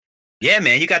Yeah,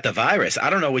 man, you got the virus. I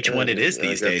don't know which one it is I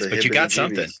these got days, the but you got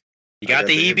something. hibbity-jeebies. You I got got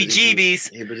the the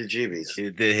heebie-jeebies.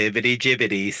 hibbity-jeebies. The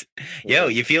hibbity-jibbities. Yo, Yeah.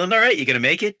 you feeling all right? You gonna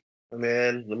make it?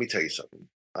 Man, let me tell you something.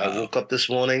 I Uh-oh. woke up this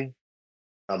morning.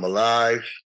 I'm alive.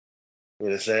 You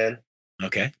understand?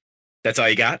 Okay. That's all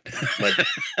you got? My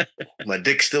my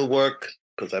dick still work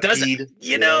because I Does peed.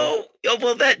 oh,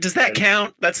 well, does that And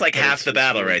count? That's like and half the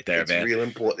battle right there, it's man. real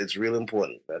important. It's real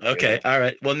important. That Okay, all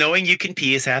right. Well, knowing you can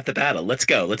pee is half the battle. Let's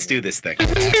go. Let's do this thing. Two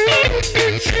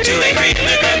angry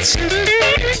immigrants.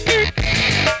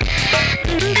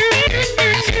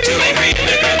 Two angry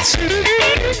immigrants.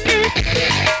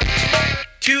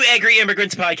 Two Angry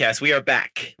Immigrants podcast. We are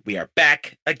back. We are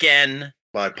back again.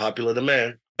 by popular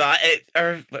demand. I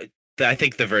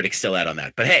think the verdict's still out on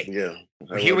that. But hey, Yeah.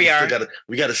 here we are.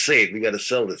 We gotta say it. We gotta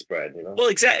sell this, Brad. Well,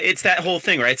 exactly. It's that whole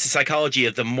thing, right? It's the psychology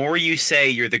of the more you say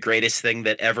you're the greatest thing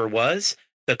that ever was,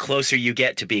 the closer you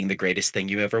get to being the greatest thing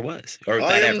you ever was. Or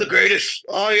I am ever. the greatest.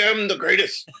 I am the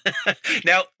greatest.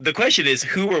 Now, the question is,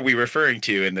 who are we referring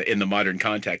to in the modern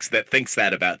context that thinks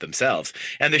that about themselves?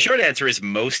 And the short answer is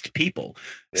most people.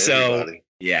 Everybody. So,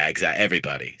 yeah, exactly.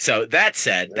 Everybody. So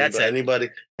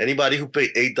Anybody who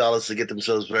paid $8 to get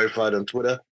themselves verified on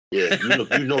Twitter, yeah, you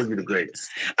know you're the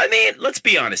greatest. I mean, let's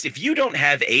be honest. If you don't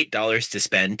have $8 to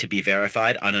spend to be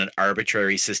verified on an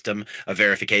arbitrary system of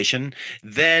verification,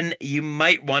 then you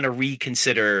might want to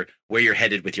reconsider where you're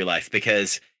headed with your life,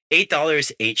 because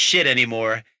 $8 ain't shit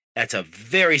anymore. That's a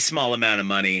very small amount of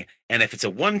money. And if it's a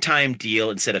one-time deal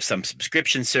instead of some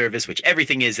subscription service, which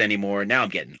everything is anymore, now I'm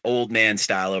getting old man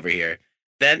style over here,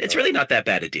 then it's really not that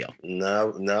bad a deal.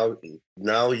 Now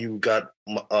you got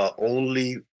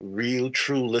only real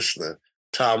true listener,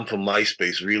 Tom from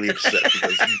MySpace, really upset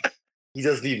because he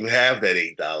doesn't even have that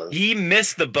 $8. He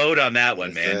missed the boat on that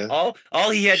one, man. All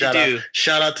he had to do.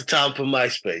 Shout out to Tom from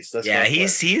MySpace. That's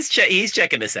he's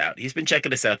checking us out. He's been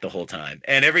checking us out the whole time,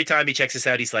 and every time he checks us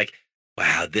out, he's like,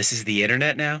 "Wow, this is the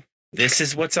internet now. This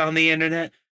is what's on the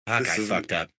internet." Fuck, I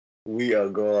fucked up. We are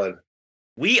gone.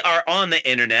 We are on the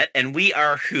internet, and we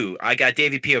are who? I got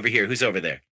Davey P over here. Who's over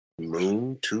there?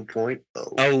 Moon 2.0.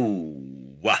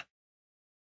 Oh,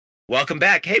 welcome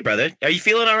back. Hey, brother. Are you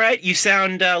feeling all right? You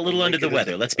sound a little under the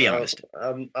weather. Let's be honest.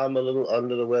 I'm a little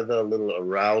under the weather, a little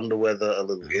around the weather, a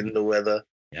little in the weather.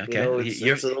 Okay.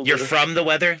 You're from the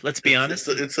weather. Let's be honest.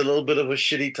 It's a little bit of a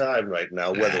shitty time right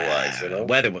now, weather-wise.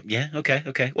 Weather. Yeah.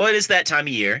 Okay. Well, it is that time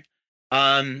of year.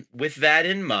 With that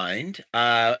in mind,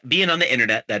 being on the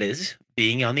internet, that is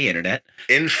being on the internet.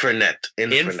 Intranet.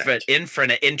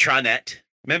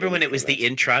 Remember when it was the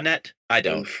intranet? I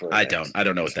don't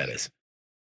know what that is.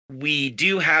 We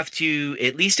do have to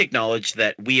at least acknowledge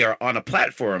that we are on a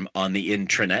platform on the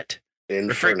intranet.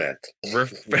 Infernet.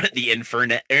 The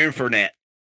infernet.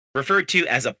 Referred to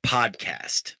as a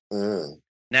podcast.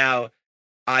 Now,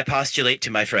 I postulate to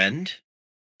my friend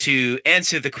to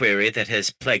answer the query that has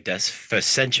plagued us for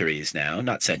centuries now.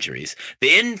 Not centuries. The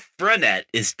intranet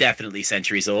is definitely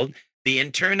centuries old. The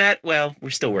internet, well,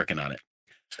 we're still working on it.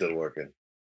 Still working.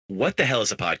 What the hell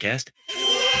is a podcast?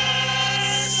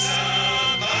 What's a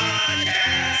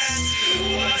podcast?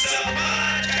 What's a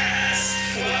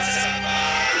podcast? What's a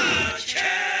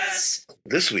podcast?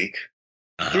 This week,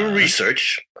 through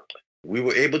research, we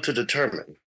were able to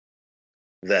determine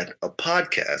that a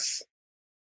podcast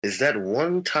is that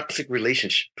one toxic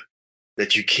relationship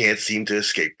that you can't seem to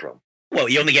escape from. Well,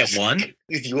 you only get one?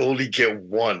 You only get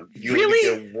one. Really?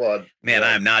 Only get one. Man,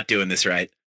 I'm not doing this right.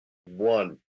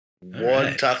 One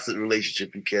right. Toxic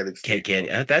relationship you can't escape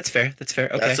from. That's fair.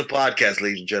 Okay. That's a podcast,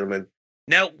 ladies and gentlemen.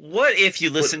 Now, what if you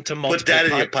listen to multiple... Put that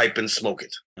in your pipe and smoke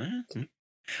it.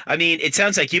 I mean, it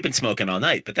sounds like you've been smoking all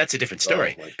night, but that's a different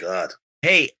story. Oh, my God.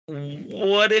 Hey,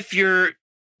 what if you're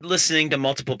listening to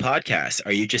multiple podcasts?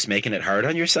 Are you just making it hard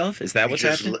on yourself? Is that what's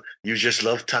happening? You just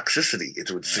love toxicity, it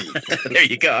would seem. There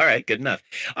you go. All right, good enough.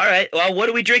 All right, well, what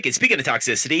are we drinking? Speaking of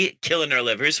toxicity, killing our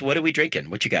livers, what are we drinking?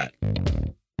 What you got?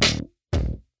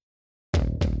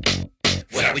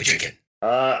 What are we drinking?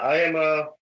 I am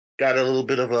got a little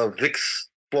bit of a Vicks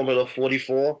Formula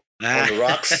 44 on the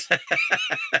rocks.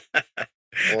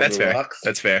 That's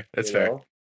fair. That's fair.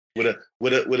 With a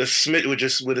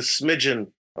smidgen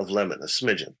of lemon, a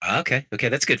smidgen. Okay,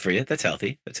 that's good for you. That's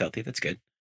healthy. That's good.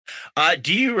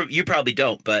 Do you probably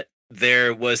don't, but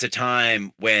there was a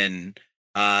time when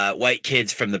white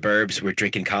kids from the burbs were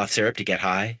drinking cough syrup to get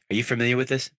high. Are you familiar with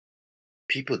this?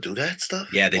 People do that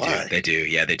stuff? Yeah, they do.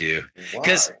 Yeah, they do.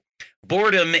 Because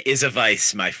boredom is a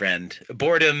vice, my friend.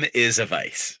 Boredom is a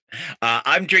vice.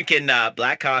 I'm drinking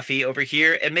black coffee over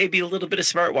here and maybe a little bit of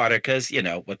smart water because,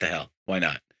 what the hell? Why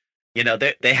not? You know,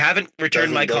 they haven't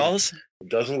returned my calls. It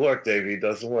doesn't work, Davey. It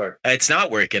doesn't work. It's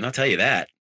not working, I'll tell you that.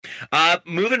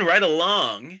 Moving right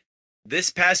along, this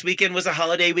past weekend was a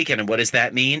holiday weekend, and what does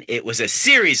that mean? It was a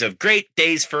series of great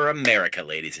days for America,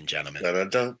 ladies and gentlemen. Dun,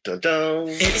 dun, dun, dun.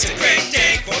 It's a great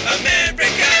day for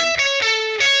America.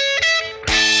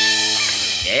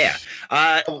 Yeah.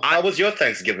 How was your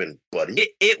Thanksgiving,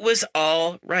 buddy? It was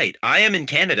all right. I am in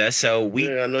Canada, so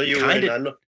I know you were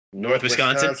in North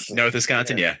Wisconsin. North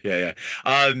Wisconsin, yeah.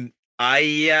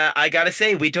 I gotta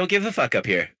say, we don't give a fuck up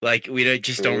here. Like, we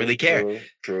don't really care.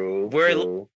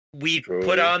 True. We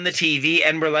put on the TV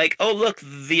and we're like, oh, look,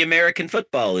 the American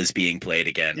football is being played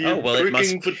again. Oh, well, it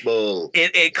must. Football.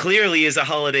 It clearly is a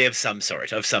holiday of some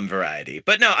sort, of some variety.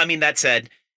 But no, I mean, that said,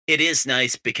 it is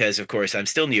nice because, of course, I'm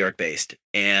still New York based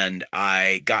and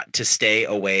I got to stay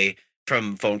away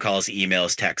from phone calls,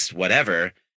 emails, texts,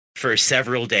 whatever, for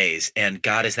several days. And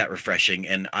God, is that refreshing.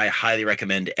 And I highly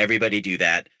recommend everybody do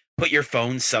that. Put your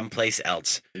phone someplace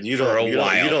else while. You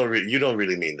don't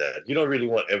really mean that. You don't really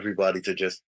want everybody to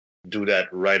just do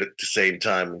that right at the same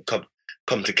time and come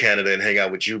to Canada and hang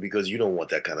out with you because you don't want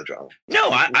that kind of drama.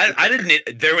 No, I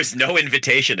didn't. There was no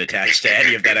invitation attached to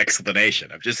any of that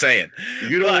explanation. I'm just saying.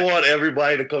 You don't want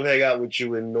everybody to come hang out with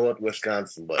you in North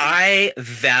Wisconsin, buddy. I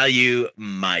value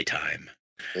my time.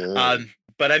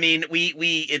 But I mean,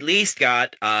 we at least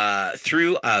got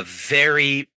through a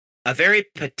very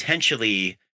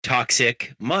potentially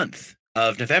toxic month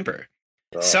of November.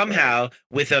 Somehow,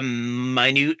 with a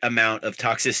minute amount of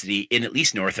toxicity in at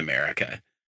least North America.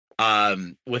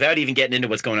 Without even getting into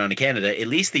what's going on in Canada, at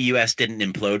least the U.S. didn't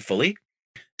implode fully.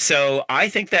 So I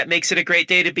think that makes it a great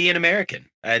day to be an American.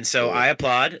 And so I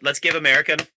applaud. Let's give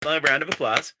America a round of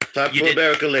applause. Clap for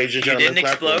America, ladies and gentlemen. You didn't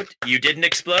explode. You didn't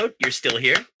explode. You're still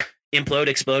here. Implode,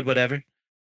 explode, whatever.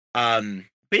 But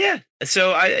yeah,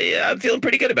 so I'm feeling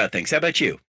pretty good about things. How about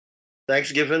you?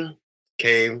 Thanksgiving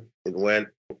came and went.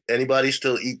 Anybody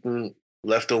still eating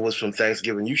leftovers from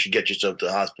Thanksgiving, you should get yourself to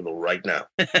the hospital right now.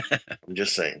 I'm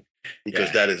just saying.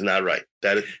 Because that is not right.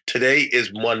 Today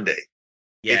is Monday.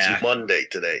 Yeah. It's Monday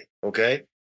today. Okay.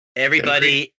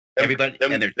 Everybody,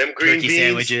 and their them green turkey beans,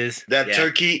 sandwiches. That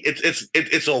turkey.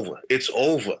 It's over. It's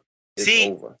over.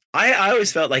 Over. I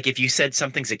always felt like if you said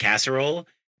something's a casserole,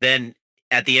 then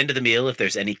at the end of the meal, if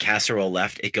there's any casserole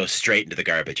left, it goes straight into the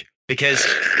garbage because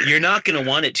you're not going to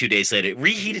want it 2 days later.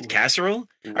 Reheated casserole?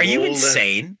 Are you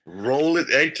insane? Roll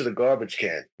it into the garbage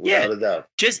can. Without a doubt.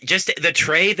 Just the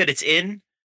tray that it's in.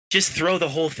 Just throw the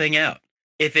whole thing out.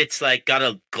 If it's like got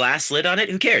a glass lid on it,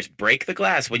 who cares? Break the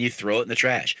glass when you throw it in the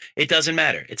trash. It doesn't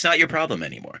matter. It's not your problem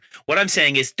anymore. What I'm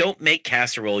saying is don't make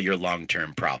casserole your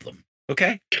long-term problem.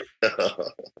 Okay?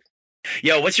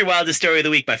 Yo, what's your wildest story of the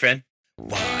week, my friend?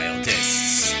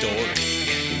 Wildest story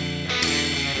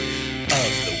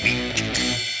of the week.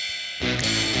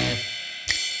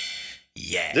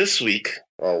 Yeah. This week,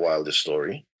 our wildest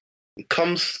story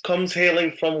comes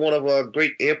hailing from one of our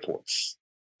great airports.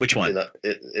 Which one? I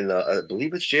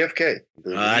believe it's JFK.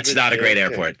 That's not a great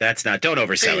airport. That's not. Don't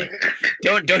oversell it.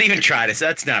 Don't even try this.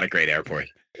 That's not a great airport.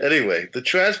 Anyway, the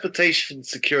Transportation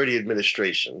Security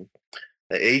Administration,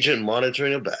 an agent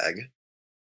monitoring a bag,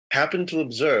 happened to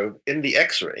observe in the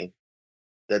X-ray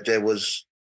that there was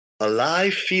a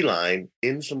live feline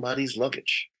in somebody's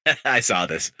luggage. I saw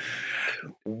this.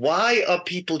 Why are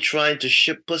people trying to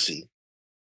ship pussy?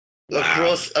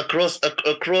 Across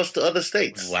the other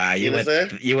states. Wow, you went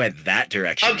that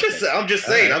direction. I'm just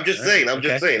saying. I'm just saying. I'm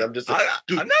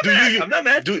not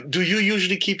mad. Do you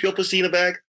usually keep your pussy in a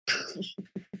bag?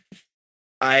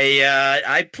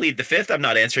 I plead the fifth. I'm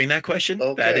not answering that question.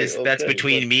 That's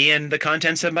between me and the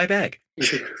contents of my bag.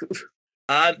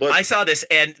 I saw this,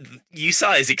 and you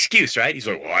saw his excuse, right? He's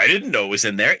like, "Well, I didn't know it was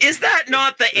in there." Is that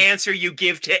not the answer you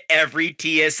give to every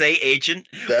TSA agent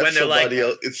when they're like,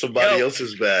 "It's somebody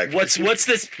else's bag"? What's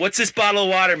this bottle of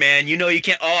water, man? You know you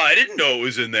can't. Oh, I didn't know it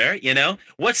was in there. You know,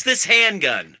 what's this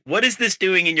handgun? What is this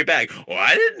doing in your bag? Oh,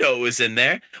 I didn't know it was in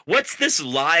there. What's this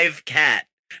live cat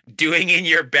doing in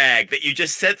your bag that you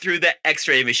just sent through the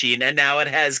X-ray machine and now it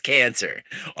has cancer?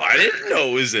 Oh, I didn't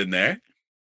know it was in there.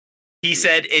 He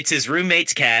said it's his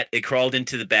roommate's cat. It crawled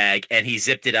into the bag and he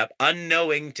zipped it up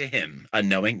unknowing to him.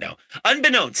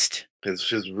 Unbeknownst.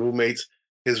 His roommates,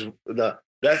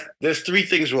 there's three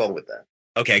things wrong with that.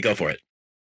 Okay, go for it.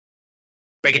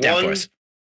 Break it down for us.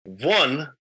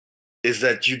 One is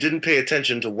that you didn't pay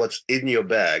attention to what's in your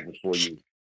bag before you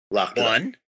locked it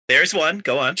up. There's one.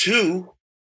 Go on. Two.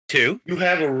 You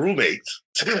have a roommate.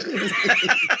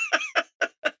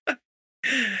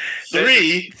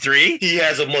 Three. He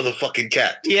has a motherfucking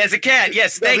cat. He has a cat.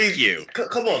 Yes, thank you.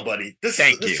 Come on, buddy.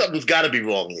 Something's got to be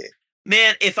wrong here.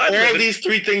 Man, if I'm All these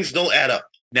three things don't add up.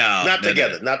 not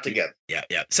together. Not together. Yeah,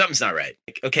 something's not right.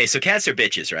 Okay, so cats are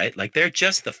bitches, right? Like they're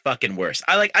just the fucking worst.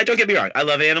 I don't get me wrong, I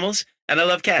love animals and I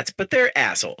love cats, but they're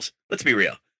assholes. Let's be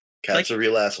real. Cats are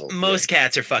real assholes. Most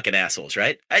cats are fucking assholes,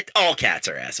 right? All cats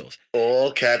are assholes.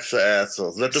 All cats are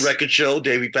assholes. Let the record show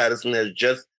Davey Patterson has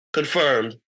just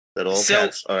confirmed that all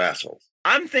cats are assholes.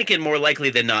 I'm thinking more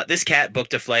likely than not, this cat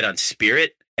booked a flight on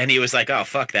Spirit, and he was like, "Oh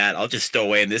fuck that! I'll just stow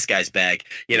away in this guy's bag.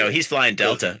 You know, he's flying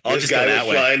Delta. I'll just go that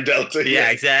way." Flying Delta.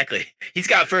 Yeah, exactly. He's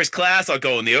got first class. I'll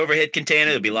go in the overhead container.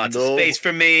 There'll be lots of space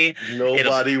for me.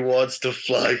 Nobody wants to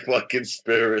fly fucking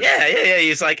Spirit. Yeah.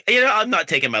 He's like, I'm not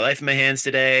taking my life in my hands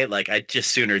today. Like, I'd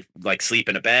just sooner like sleep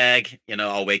in a bag.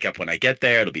 I'll wake up when I get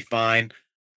there. It'll be fine.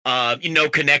 No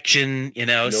connection.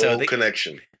 No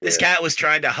connection. This cat was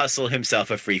trying to hustle himself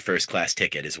a free first class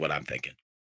ticket, is what I'm thinking.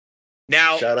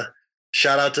 Now,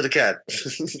 shout out to the cat.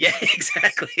 Yeah,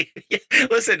 exactly. Yeah.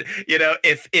 Listen,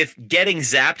 if getting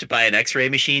zapped by an X-ray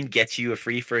machine gets you a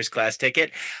free first class ticket,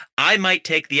 I might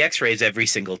take the X-rays every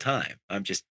single time. I'm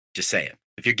just saying.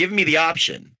 If you're giving me the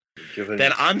option,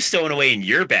 then I'm stowing away in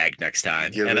your bag next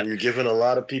time. You're giving a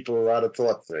lot of people a lot of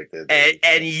thoughts right there.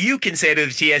 And you can say to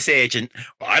the TSA agent,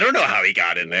 well, I don't know how he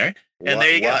got in there. And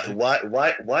there you go.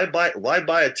 Why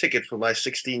buy a ticket for my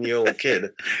 16-year-old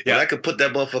kid when I could put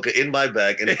that motherfucker in my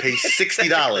bag and pay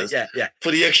 $60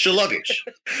 for the extra luggage?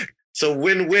 So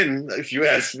win-win, if you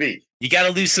ask me. You got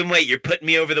to lose some weight. You're putting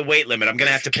me over the weight limit. I'm going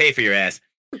to have to pay for your ass.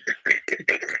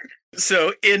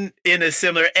 So in a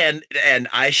similar, and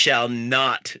I shall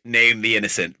not name the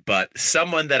innocent, but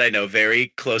someone that I know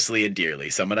very closely and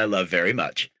dearly, someone I love very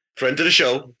much. Friend of the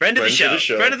show. Friend of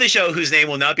the show, whose name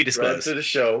will not be disclosed. Friend to the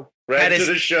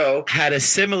show. Had a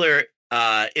similar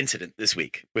incident this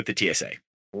week with the TSA.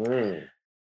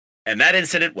 And that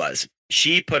incident was,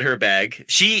 she put her bag,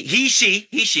 he,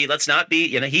 she, let's not be,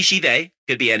 he, she, they,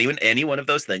 could be any one of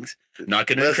those things. Not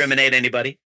going to incriminate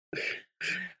anybody.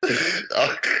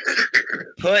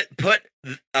 Put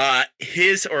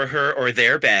his or her or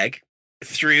their bag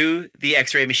through the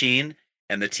X-ray machine,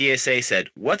 and the TSA said,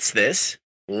 "What's this?"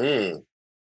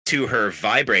 To her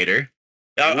vibrator.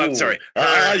 Oh, I'm sorry.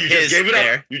 You just gave it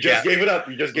up. You just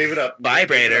gave it up.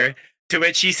 Vibrator. To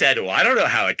which she said, "Well, I don't know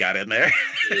how it got in there."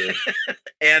 Yeah.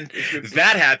 And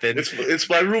that happened. It's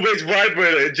my roommate's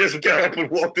vibrator. It just got up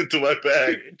and walked into my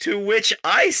bag. To which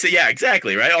I said, "Yeah,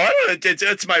 exactly, right? Oh, I don't know.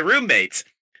 It's my roommate's."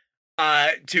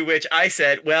 To which I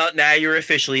said, "Well, now you're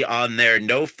officially on their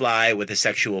no-fly with a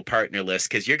sexual partner list,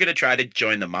 because you're going to try to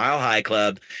join the Mile High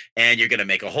Club, and you're going to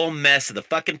make a whole mess of the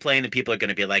fucking plane, and people are going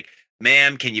to be like,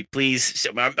 ma'am, can you please,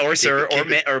 or sir, or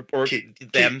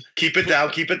them, keep it down,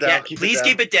 keep it down. Yeah, please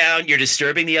keep it down. You're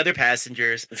disturbing the other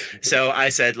passengers." So I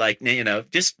said,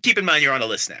 just keep in mind you're on a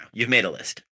list now. You've made a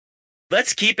list.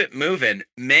 Let's keep it moving.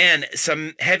 Man,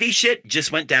 some heavy shit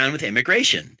just went down with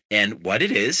immigration. And what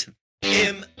it is...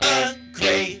 Immigration.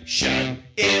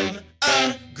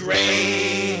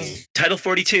 Title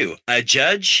 42. A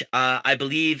judge, I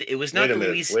believe it was not Wait a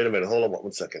minute. Hold on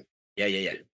 1 second.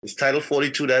 Yeah. Is Title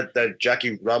 42 that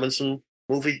Jackie Robinson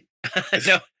movie?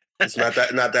 No. It's not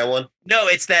that one? No,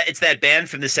 it's that band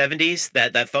from the 70s,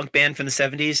 that funk band from the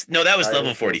 70s. No, that was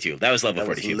Level 42. That was Level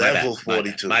 42. Level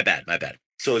 42. My bad.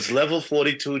 So it's Level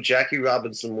 42, Jackie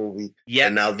Robinson movie. Yeah.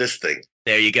 And now this thing.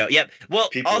 There you go. Yep. Well,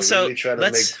 people also, are really trying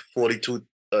to make 42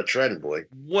 a trend, boy.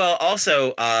 Well,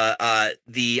 also, I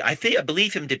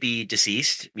believe him to be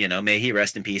deceased. May he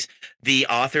rest in peace. The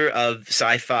author of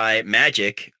Sci-Fi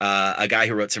Magic, a guy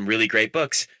who wrote some really great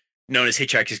books, known as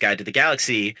Hitchhiker's Guide to the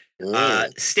Galaxy,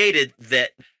 stated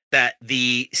that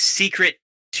the secret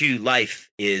to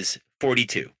life is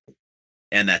 42.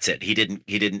 And that's it. He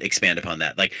didn't expand upon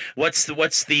that. Like, what's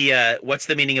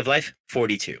the meaning of life?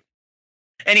 42.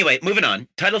 Anyway, moving on.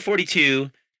 Title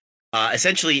 42,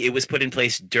 essentially, it was put in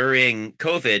place during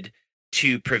COVID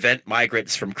to prevent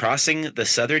migrants from crossing the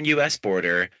southern U.S.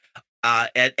 border,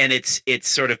 and its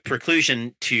sort of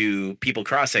preclusion to people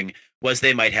crossing was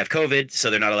they might have COVID, so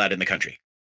they're not allowed in the country.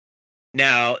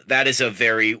 Now, that is a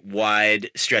very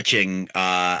wide-stretching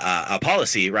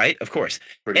policy, right? Of course.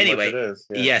 Anyway, much it is,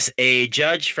 yeah. Yes, a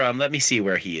judge from, let me see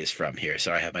where he is from here.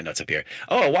 Sorry, I have my notes up here.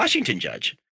 Oh, a Washington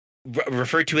judge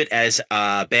referred to it as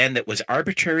a ban that was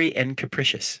arbitrary and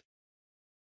capricious,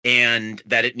 and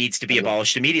that it needs to be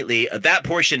abolished immediately. That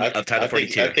portion of Title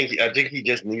 42. I think he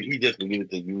just needed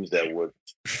to use that word.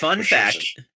 Fun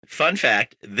fact. Fun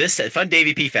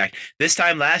Davey P fact. This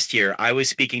time last year, I was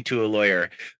speaking to a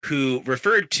lawyer who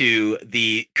referred to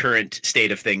the current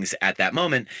state of things at that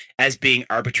moment as being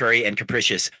arbitrary and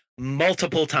capricious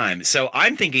multiple times. So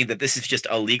I'm thinking that this is just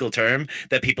a legal term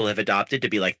that people have adopted to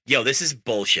be like, yo, this is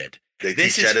bullshit. They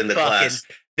This teach is that in the fucking class.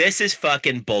 this is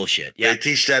fucking bullshit. Yeah. They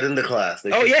teach that in the class.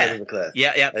 They Oh, teach yeah. that in the class.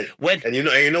 Yeah, yeah. When And you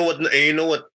know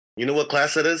what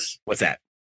class it is? what's that?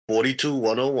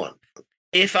 42-101.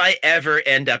 If I ever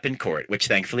end up in court, which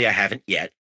thankfully I haven't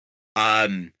yet,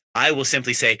 I will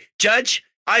simply say, Judge,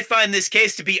 I find this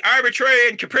case to be arbitrary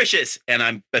and capricious. And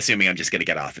I'm assuming I'm just going to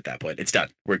get off at that point. It's done.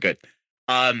 We're good.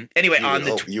 Anyway,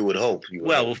 You would hope.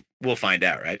 we'll find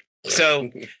out, right? So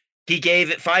he gave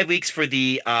it 5 weeks for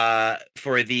the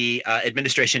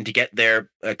administration to get their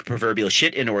proverbial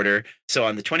shit in order. So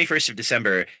on the 21st of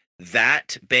December,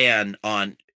 that ban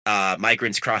on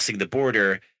migrants crossing the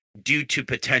border due to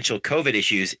potential COVID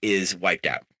issues is wiped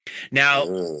out. Now,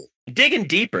 digging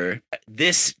deeper,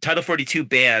 this Title 42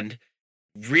 ban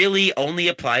really only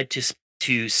applied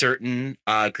to certain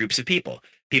groups of people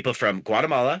from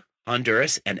Guatemala,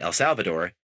 Honduras, and El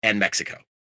Salvador, and Mexico.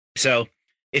 So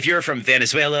if you're from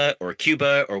Venezuela or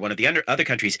Cuba or one of the other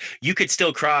countries, you could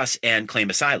still cross and claim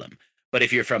asylum. But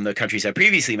if you're from the countries I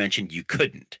previously mentioned, you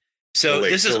couldn't. So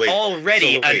this is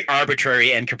already an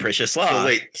arbitrary and capricious law.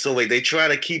 So wait, they trying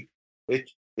to keep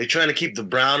the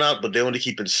brown out, but they're only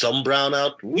keeping some brown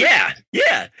out. Ooh. Yeah.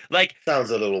 Like, sounds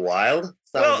a little wild.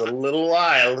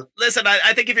 Listen,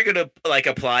 I think if you're going to like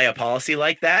apply a policy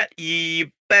like that,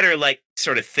 you better like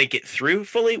sort of think it through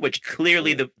fully, which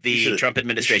clearly the Trump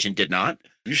administration did not.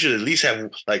 You should at least have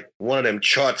like one of them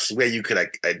charts where you could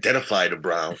like, identify the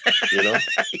brown, you know?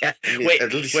 Yeah.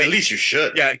 At least you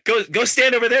should. Yeah. Go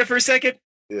stand over there for a second.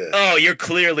 Yeah. Oh, you're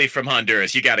clearly from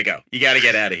Honduras. You got to go. You got to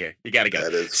get out of here. You got to go.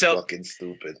 That is fucking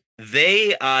stupid.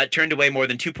 They turned away more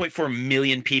than 2.4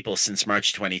 million people since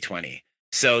March 2020.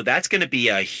 So that's going to be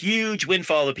a huge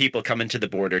windfall of people coming to the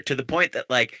border, to the point that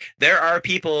like there are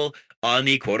people on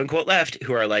the quote unquote left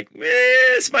who are like,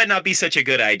 this might not be such a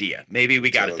good idea. Maybe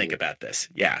we got to think about this.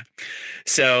 Yeah.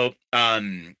 So,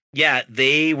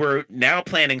 they were now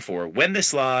planning for, when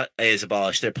this law is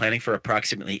abolished, they're planning for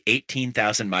approximately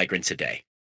 18,000 migrants a day.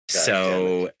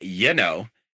 So,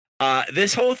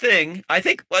 this whole thing, I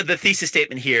think the thesis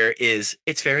statement here is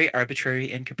it's very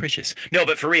arbitrary and capricious. No,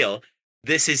 but for real,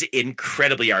 this is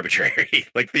incredibly arbitrary,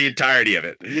 like the entirety of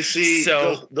it. You see,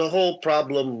 so the whole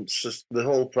problem,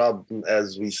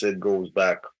 as we said, goes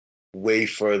back way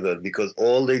further, because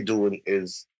all they're doing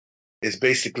is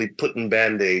basically putting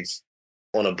Band-Aids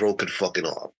on a broken fucking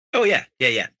arm. Oh, yeah.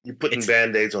 You're putting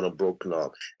Band-Aids on a broken arm.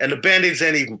 And the Band-Aids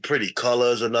ain't even pretty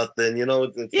colors or nothing, you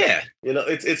know?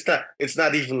 It's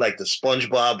not even like the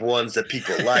SpongeBob ones that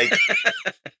people like.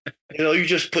 You're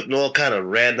just putting all kind of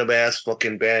random-ass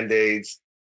fucking Band-Aids.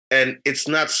 And it's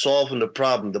not solving the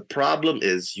problem. The problem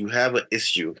is you have an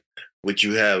issue which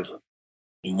you have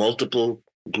multiple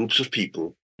groups of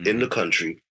people in the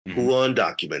country who are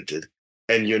undocumented,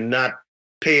 and you're not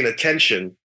paying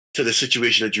attention to the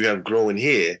situation that you have growing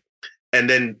here. And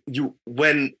then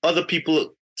when other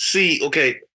people see,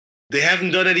 okay, they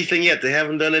haven't done anything yet.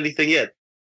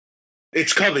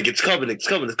 It's coming.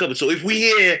 So if we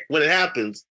hear when it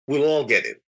happens, we'll all get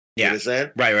it. Yeah. You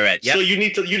understand? Right. Yep. So you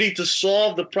need to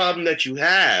solve the problem that you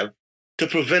have to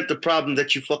prevent the problem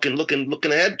that you fucking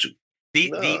looking ahead to.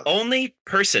 The only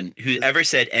person who ever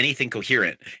said anything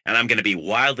coherent, and I'm going to be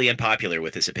wildly unpopular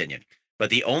with this opinion, but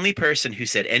the only person who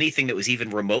said anything that was even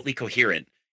remotely coherent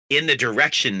in the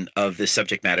direction of this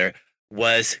subject matter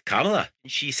was Kamala.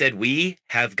 She said, we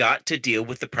have got to deal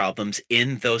with the problems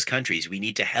in those countries. We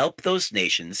need to help those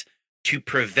nations to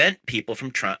prevent people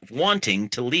from wanting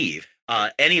to leave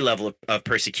any level of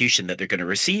persecution that they're going to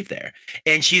receive there.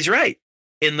 And she's right.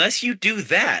 Unless you do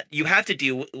that, you have to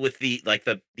deal with the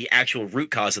actual root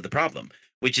cause of the problem,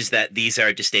 which is that these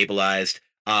are destabilized,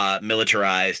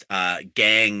 militarized,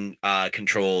 gang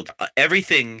controlled.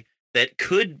 Everything that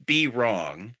could be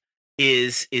wrong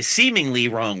is seemingly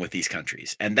wrong with these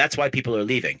countries, and that's why people are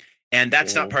leaving. And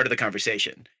that's not part of the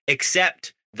conversation,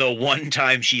 except the one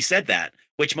time she said that,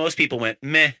 which most people went,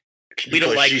 meh. We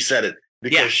don't like. She said it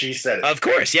because she said it. Of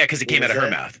course, yeah, because it came out of her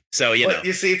mouth. So But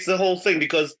you see, it's the whole thing,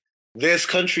 because there's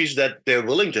countries that they're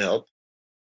willing to help.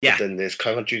 Yeah. But then there's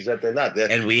countries that they're not.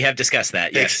 And we have discussed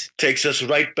that. Takes us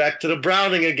right back to the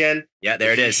Browning again. Yeah,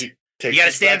 there it is. You got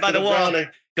to stand by the wall. Browning.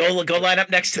 Go line up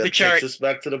next to the chart. Takes us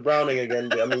back to the Browning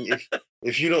again. I mean,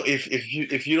 if you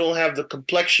don't have the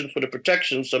complexion for the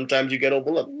protection, sometimes you get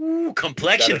overlooked. Ooh,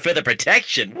 complexion for the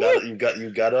protection. You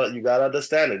gotta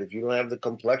understand it. If you don't have the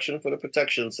complexion for the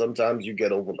protection, sometimes you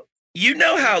get overlooked. You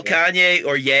know how Yeah. Kanye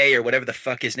or Ye or whatever the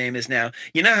fuck his name is now,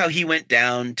 you know how he went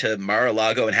down to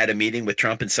Mar-a-Lago and had a meeting with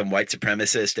Trump and some white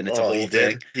supremacist and it's a Oh, whole he thing?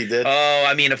 did. He did. Oh,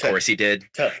 I mean, of Tell, course he did.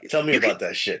 tell me You could, about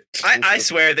that shit. I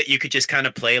swear that you could just kind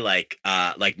of play like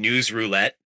news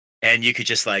roulette and you could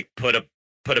just like put a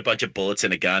bunch of bullets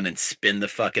in a gun and spin the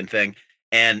fucking thing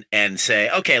and say,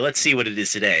 okay, let's see what it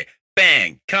is today.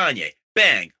 Bang, Kanye.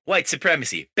 Bang, white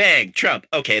supremacy. Bang, Trump.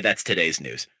 Okay, that's today's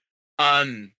news.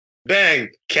 Bang,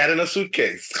 cat in a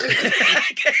suitcase.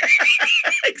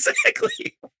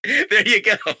 Exactly. There you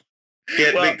go.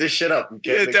 Can't Well, make this shit up. You can't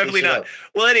yeah, make this definitely shit not. up.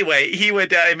 Well, anyway, he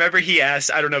would. I remember he asked.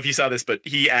 I don't know if you saw this, but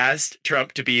he asked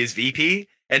Trump to be his VP,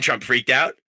 and Trump freaked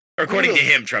out. Or according to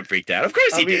Really? him, Trump freaked out. Of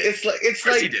course he I mean, did. it's course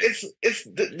like he did.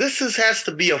 has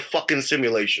to be a fucking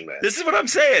simulation, man. This is what I'm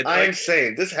saying. I'm Like,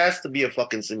 saying this has to be a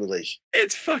fucking simulation.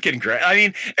 it's fucking great. I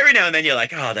mean, every now and then you're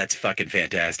like, oh, that's fucking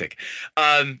fantastic.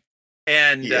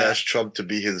 And He asked Trump to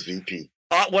be his VP.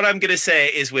 what I'm gonna say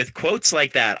is, with quotes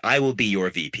like that, I will be your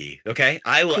VP. Okay,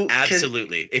 I will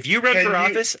absolutely. If you run for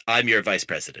office, I'm your vice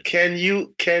president. Can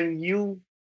you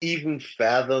even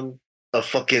fathom a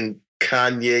fucking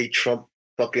Kanye Trump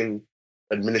fucking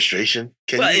administration?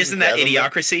 Well, isn't that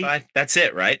idiocracy? That's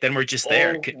it, right? Then we're just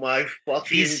there. Oh my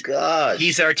fucking gosh.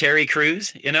 He's our Terry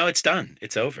Crews. You know, it's done.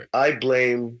 It's over. I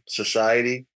blame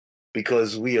society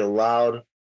because we allowed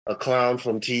a clown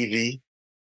from TV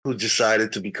who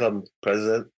decided to become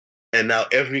president, and now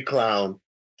every clown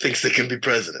thinks they can be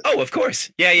president. Oh, of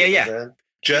course. Yeah. Man.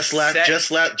 Just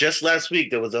last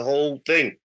week there was a whole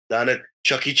thing down at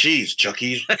Chuck E. Cheese. Chuck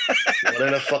E's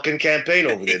running a fucking campaign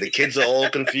over there. The kids are all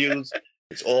confused.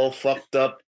 It's all fucked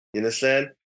up. You understand?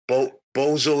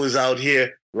 Bozo is out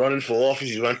here running for office.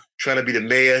 He's trying to be the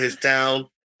mayor of his town.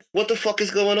 What the fuck is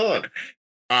going on?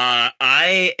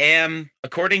 I am,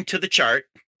 according to the chart,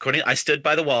 I stood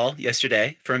by the wall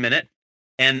yesterday for a minute,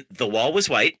 and the wall was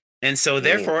white, and so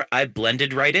therefore I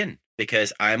blended right in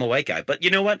because I'm a white guy. But you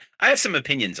know what? I have some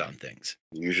opinions on things.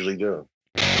 You usually do.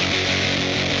 Another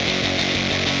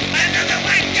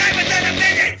white guy with an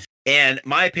opinion! And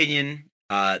my opinion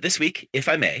this week, if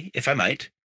I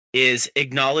might, is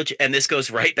acknowledge, and this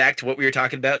goes right back to what we were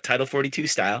talking about, Title 42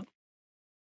 style.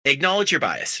 Acknowledge your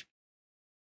bias.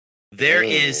 There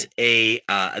is a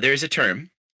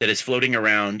term that is floating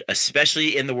around,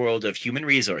 especially in the world of human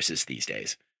resources these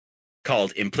days,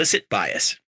 called implicit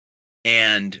bias.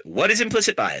 And what is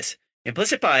implicit bias?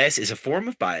 Implicit bias is a form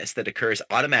of bias that occurs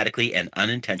automatically and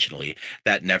unintentionally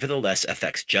that nevertheless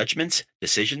affects judgments,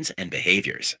 decisions, and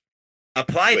behaviors.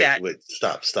 Wait,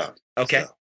 stop. Okay.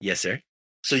 Stop. Yes, sir.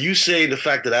 So you say the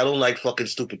fact that I don't like fucking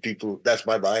stupid people, that's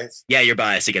my bias? Yeah, you're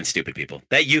biased against stupid people.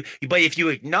 But if you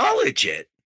acknowledge it,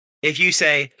 if you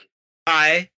say,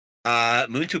 I,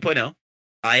 Moon 2.0,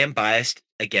 I am biased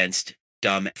against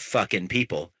dumb fucking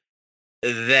people,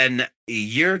 then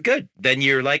you're good. Then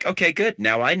you're like, okay, good.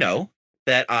 Now I know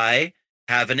that I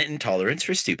have an intolerance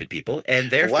for stupid people, and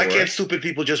therefore, why can't stupid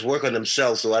people just work on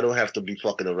themselves so I don't have to be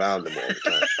fucking around them all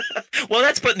the time? Well,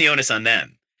 that's putting the onus on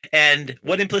them. And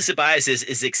what implicit bias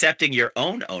is accepting your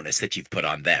own onus that you've put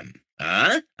on them.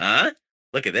 Huh?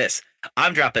 Look at this.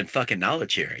 I'm dropping fucking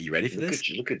knowledge here. Are you ready for this?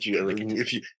 Look at you.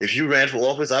 If you ran for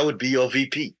office, I would be your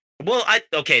VP. Well,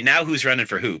 okay, now who's running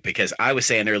for who? Because I was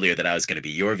saying earlier that I was going to be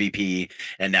your VP,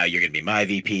 and now you're going to be my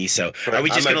VP. So are we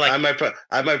just going to like?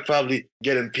 I might probably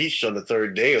get impeached on the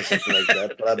third day or something like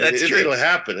that. But That's true. It'll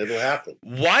happen. It'll happen.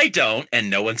 Why don't? And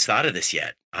no one's thought of this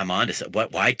yet. I'm on to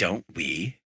what? Why don't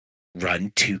we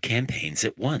run 2 campaigns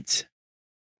at once?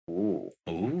 Ooh.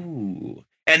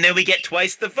 And then we get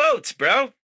twice the votes,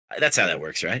 bro. That's how that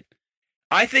works, right?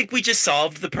 I think we just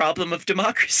solved the problem of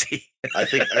democracy. I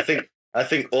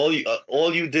think all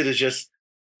you did is just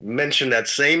mention that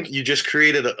same. You just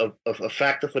created a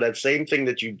factor for that same thing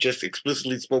that you just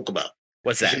explicitly spoke about.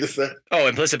 What's that? Oh,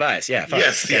 implicit bias. Yeah. Fine.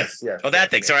 Yes. Oh, that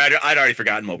thing. Sorry, I'd already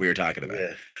forgotten what we were talking about.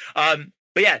 Yeah.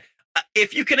 But yeah,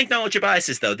 if you can acknowledge your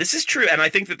biases, though, this is true, and I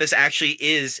think that this actually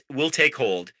will take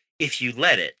hold if you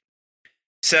let it.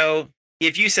 So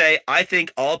if you say, I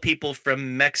think all people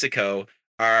from Mexico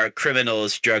are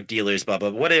criminals, drug dealers, blah, blah,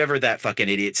 whatever that fucking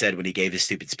idiot said when he gave his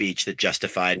stupid speech that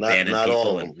justified banning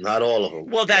people. Not all of them.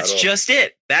 Well, that's just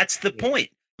it. That's the point.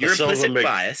 Your implicit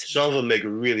bias. Some of them make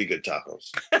really good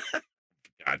tacos.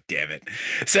 God damn it.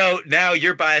 So now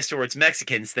you're biased towards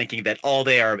Mexicans, thinking that all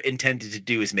they are intended to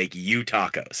do is make you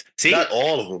tacos. See? Not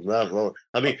all of them. Not all.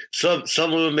 I mean, some of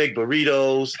them make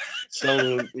burritos. Some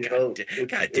of them,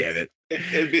 God damn it.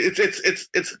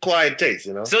 It's quiet taste,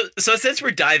 you know. So since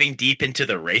we're diving deep into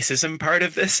the racism part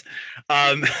of this,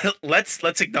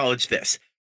 let's acknowledge this.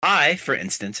 I, for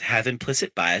instance, have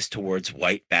implicit bias towards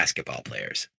white basketball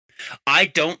players. I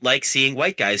don't like seeing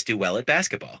white guys do well at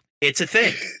basketball. It's a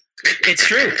thing. It's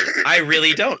true. I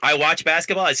really don't. I watch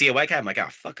basketball. I see a white guy. I'm like, oh,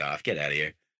 fuck off. Get out of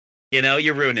here. You know,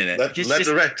 you're ruining it. Let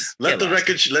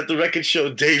the record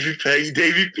show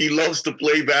Davey P loves to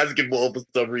play basketball for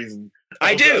some reason.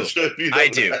 I do.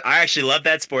 I actually love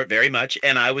that sport very much,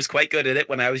 and I was quite good at it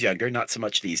when I was younger. Not so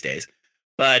much these days,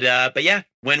 but yeah,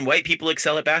 when white people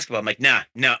excel at basketball, I'm like, nah,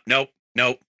 nope,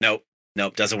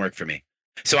 doesn't work for me.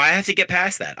 So I have to get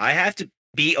past that. I have to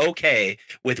be okay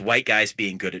with white guys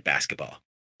being good at basketball.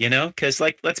 You know, because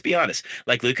like, let's be honest,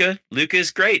 like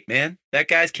Luka's great, man. That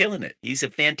guy's killing it. He's a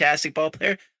fantastic ball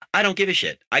player. I don't give a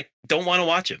shit. I don't want to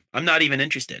watch him. I'm not even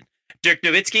interested. Dirk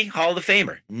Nowitzki, Hall of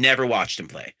Famer. Never watched him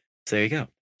play. So there you go.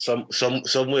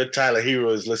 Somewhere Tyler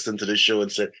Hero is listening to this show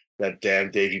and said, that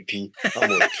damn Davey P. I'm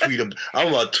gonna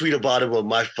tweet about him on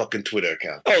my fucking Twitter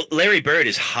account. Oh, Larry Bird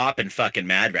is hopping fucking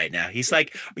mad right now. He's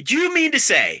like, do you mean to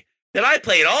say that I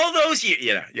played all those years?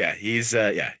 You know, yeah, he's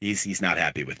not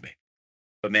happy with me.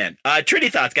 But man, Trinity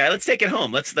Thoughts, guy, let's take it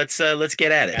home. Let's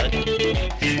get at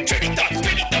it. Trinity Thoughts.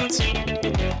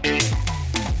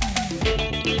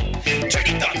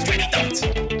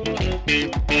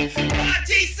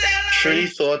 Trinity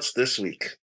Thoughts this week.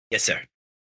 Yes, sir.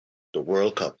 The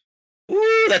World Cup.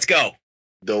 Woo, let's go.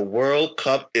 The World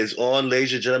Cup is on,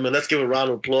 ladies and gentlemen. Let's give a round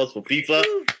of applause for FIFA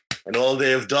and all they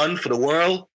have done for the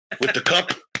world with the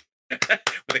cup. With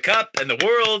the cup and the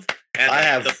world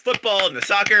and the football and the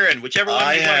soccer and whichever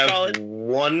one you want to call it. I have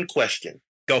one question.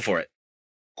 Go for it.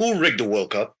 Who rigged the World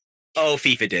Cup? Oh,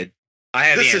 FIFA did. I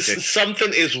have the answer.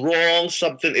 Something is wrong.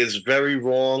 Something is very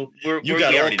wrong. You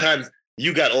got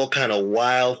all kinds of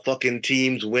wild fucking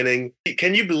teams winning.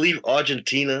 Can you believe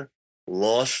Argentina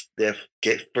lost their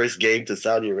first game to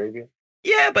Saudi Arabia?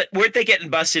 Yeah, but weren't they getting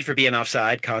busted for being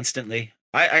offside constantly?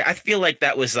 I feel like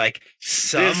that was like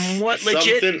somewhat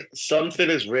legit. Something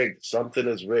is rigged. Something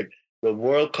is rigged. The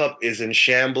World Cup is in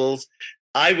shambles.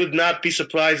 I would not be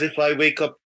surprised if I wake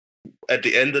up at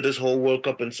the end of this whole World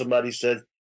Cup and somebody says,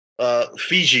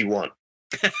 Fiji won.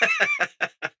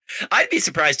 I'd be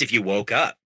surprised if you woke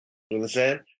up. You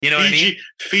understand? You know what I mean?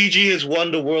 Fiji has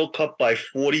won the World Cup by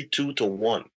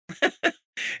 42-1.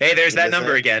 Hey, there's that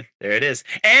number again. There it is.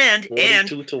 And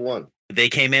 42-1. They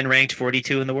came in ranked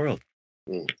 42 in the world.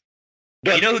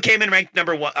 But you know who came in ranked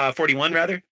number 41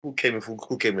 rather? Who came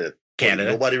in?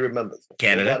 Canada. Nobody remembers.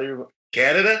 Canada.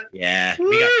 Canada? Yeah.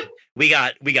 We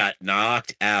got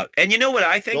knocked out. And you know what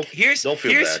I think? Don't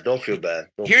feel bad.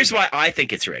 Here's why I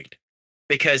think it's rigged.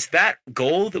 Because that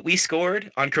goal that we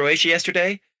scored on Croatia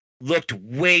yesterday looked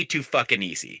way too fucking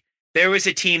easy. There was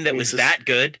a team that was that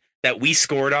good that we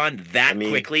scored on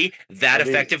quickly,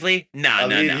 effectively. No.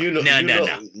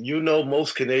 You know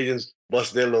most Canadians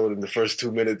bust their load in the first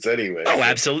 2 minutes anyway. Oh,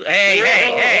 absolutely.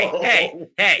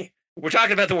 Hey. We're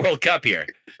talking about the World Cup here.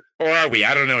 Or are we?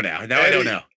 I don't know now. I don't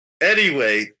know.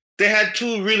 Anyway, they had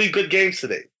two really good games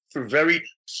today. Very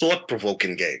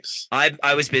thought-provoking games.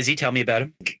 I was busy. Tell me about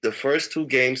them. The first two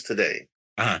games today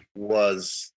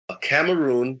was a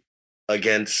Cameroon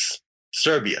against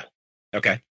Serbia.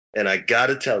 Okay. And I got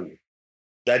to tell you,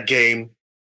 that game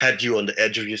had you on the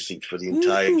edge of your seat for the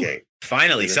entire game.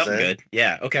 Finally, something good.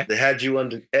 Yeah, okay. They had you on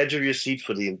the edge of your seat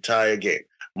for the entire game.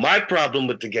 My problem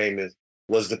with the game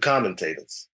was the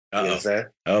commentators. You understand?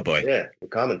 Oh, boy. Yeah, the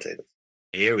commentators.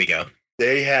 Here we go.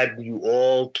 They had you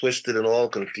all twisted and all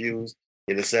confused.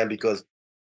 You understand? Because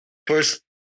first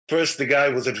the guy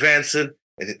was advancing,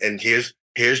 and here's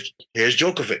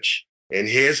Djokovic, and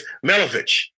here's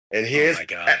Melovic, and here's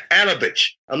Anabic.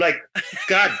 I'm like,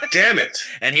 God damn it!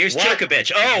 And here's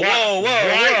Djokovic. Oh, whoa!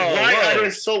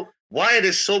 Why are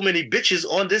there so many bitches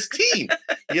on this team?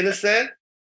 You understand?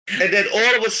 And then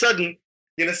all of a sudden,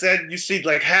 you understand? You see,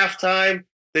 like halftime,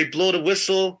 they blow the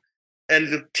whistle, and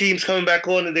the team's coming back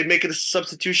on, and they make it a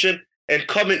substitution. And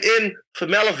coming in for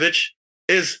Melovic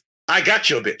is, I got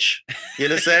your bitch. You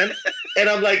understand? And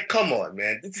I'm like, come on,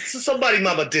 man. Somebody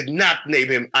mama did not name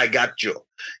him I got your.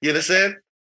 You understand?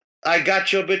 I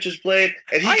got your bitch is playing,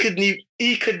 and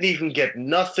he couldn't even get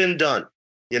nothing done.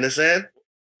 You understand?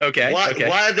 Okay.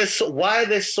 Why are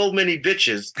there so many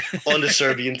bitches on the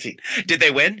Serbian team? Did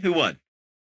they win? Who won?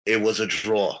 It was a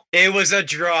draw. There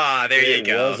you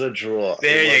go. It was a draw.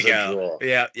 There you go.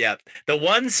 Yeah. The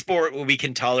one sport where we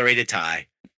can tolerate a tie.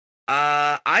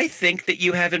 I think that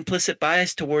you have implicit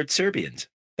bias towards Serbians.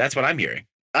 That's what I'm hearing.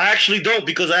 I actually don't,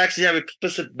 because I actually have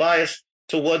implicit bias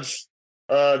towards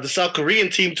the South Korean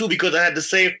team too, because I had the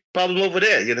same problem over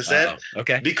there. You understand?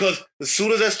 Okay. Because as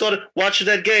soon as I started watching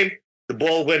that game, the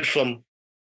ball went from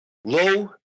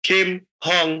Low, Kim,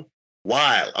 Hung,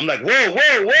 Wild. I'm like,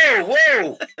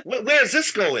 whoa. Where's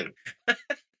this going?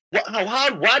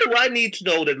 Why do I need to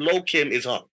know that Lo Kim is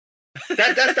hung?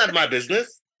 That's not my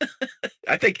business.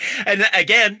 I think, and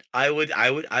again, I would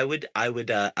acknowledge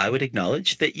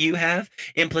that you have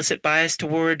implicit bias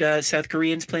toward South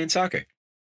Koreans playing soccer.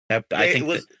 I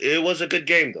think it was a good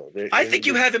game though. I think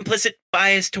you have implicit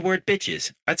bias toward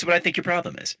bitches. That's what I think your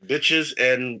problem is. Bitches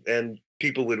and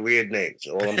people with weird names.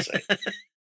 All I'm saying.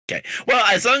 Okay. Well,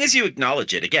 as long as you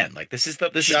acknowledge it, again, like this is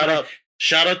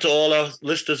shout out to all our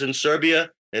listeners in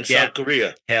Serbia and South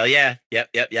Korea. Hell yeah.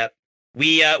 Yep.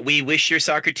 We wish your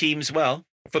soccer teams well,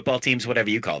 football teams, whatever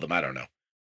you call them. I don't know.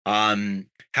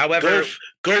 However,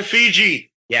 go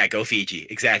Fiji. Yeah, go Fiji.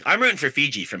 Exactly. I'm rooting for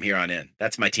Fiji from here on in.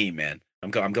 That's my team, man. I'm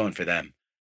going for them.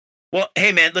 Well,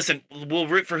 hey, man, listen, we'll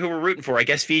root for who we're rooting for. I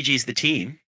guess Fiji's the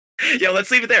team. Yeah, let's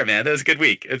leave it there, man. That was a good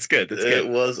week. It's good. That's good. It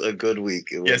was a good week.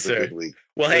 Yes, sir. Good week.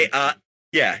 Well, hey,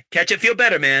 catch it. Feel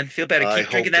better, man. Feel better. Keep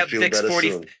drinking that Vicks 40.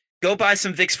 Soon. Go buy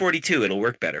some Vicks 42. It'll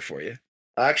work better for you.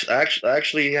 I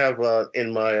actually have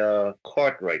in my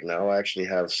cart right now. I actually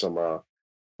have some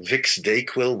Vicks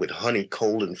Dayquil with honey,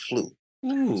 cold, and flu.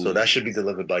 Ooh. So that should be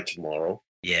delivered by tomorrow.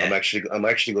 Yeah. I'm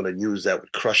actually going to use that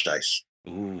with crushed ice.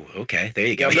 Ooh, okay. There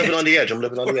you go. Yeah, I'm living on the edge.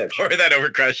 Pour that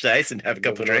over crushed ice and have a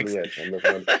couple drinks.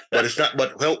 But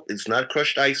it's not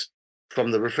crushed ice from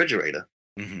the refrigerator.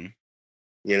 Mm-hmm.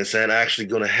 You understand? I'm actually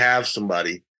going to have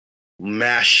somebody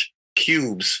mash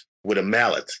cubes with a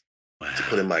mallet to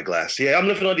put in my glass. Yeah, I'm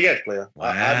living on the edge, player.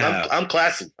 Wow. I'm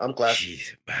classy.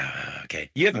 Jeez. Wow.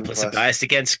 Okay. You have implicit bias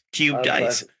against cubed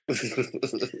ice.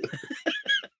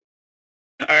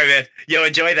 All right, man. Yo,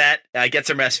 enjoy that. Get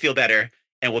some rest. Feel better.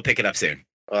 And we'll pick it up soon.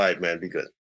 All right, man. Be good.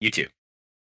 You too.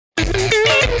 2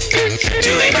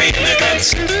 angry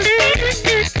immigrants. 2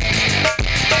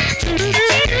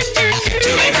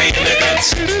 angry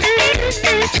immigrants.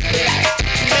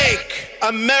 Make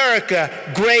America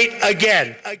great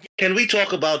again. Can we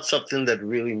talk about something that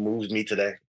really moves me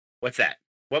today? What's that?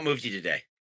 What moved you today?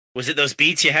 Was it those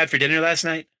beets you had for dinner last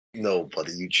night? No,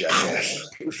 buddy, you jackass.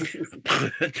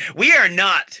 We are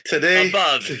not today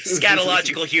above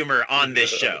scatological humor on this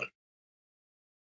show.